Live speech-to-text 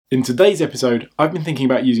In today's episode, I've been thinking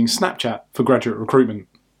about using Snapchat for graduate recruitment.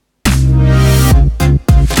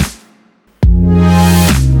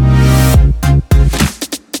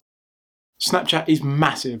 Snapchat is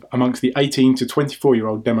massive amongst the 18 to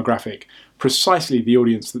 24-year-old demographic, precisely the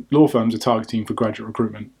audience that law firms are targeting for graduate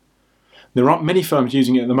recruitment. There aren't many firms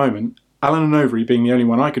using it at the moment, Allen & Overy being the only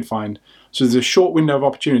one I could find, so there's a short window of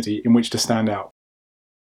opportunity in which to stand out.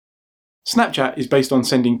 Snapchat is based on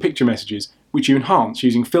sending picture messages, which you enhance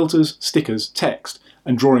using filters, stickers, text,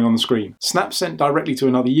 and drawing on the screen. Snaps sent directly to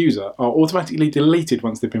another user are automatically deleted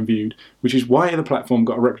once they've been viewed, which is why the platform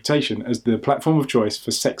got a reputation as the platform of choice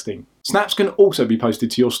for sexting. Snaps can also be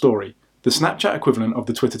posted to your story, the Snapchat equivalent of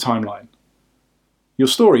the Twitter timeline. Your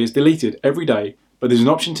story is deleted every day, but there's an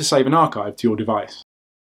option to save an archive to your device.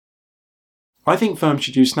 I think firms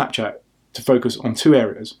should use Snapchat to focus on two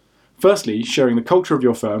areas. Firstly, sharing the culture of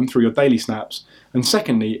your firm through your daily snaps, and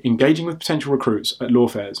secondly, engaging with potential recruits at law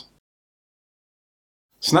fairs.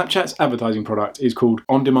 Snapchat's advertising product is called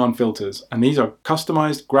on-demand filters, and these are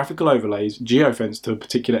customized graphical overlays geo-fenced to a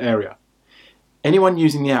particular area. Anyone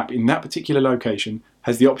using the app in that particular location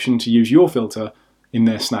has the option to use your filter in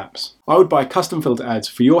their snaps. I would buy custom filter ads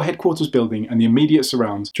for your headquarters building and the immediate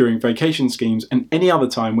surrounds during vacation schemes and any other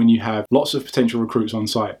time when you have lots of potential recruits on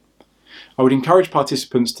site. I would encourage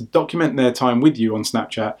participants to document their time with you on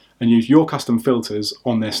Snapchat and use your custom filters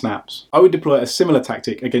on their snaps. I would deploy a similar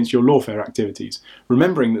tactic against your law fair activities,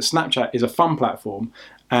 remembering that Snapchat is a fun platform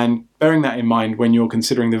and bearing that in mind when you're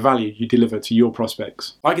considering the value you deliver to your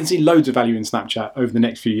prospects. I can see loads of value in Snapchat over the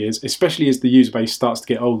next few years, especially as the user base starts to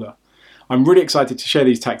get older. I'm really excited to share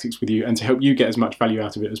these tactics with you and to help you get as much value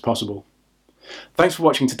out of it as possible. Thanks for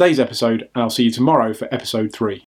watching today's episode, and I'll see you tomorrow for episode 3.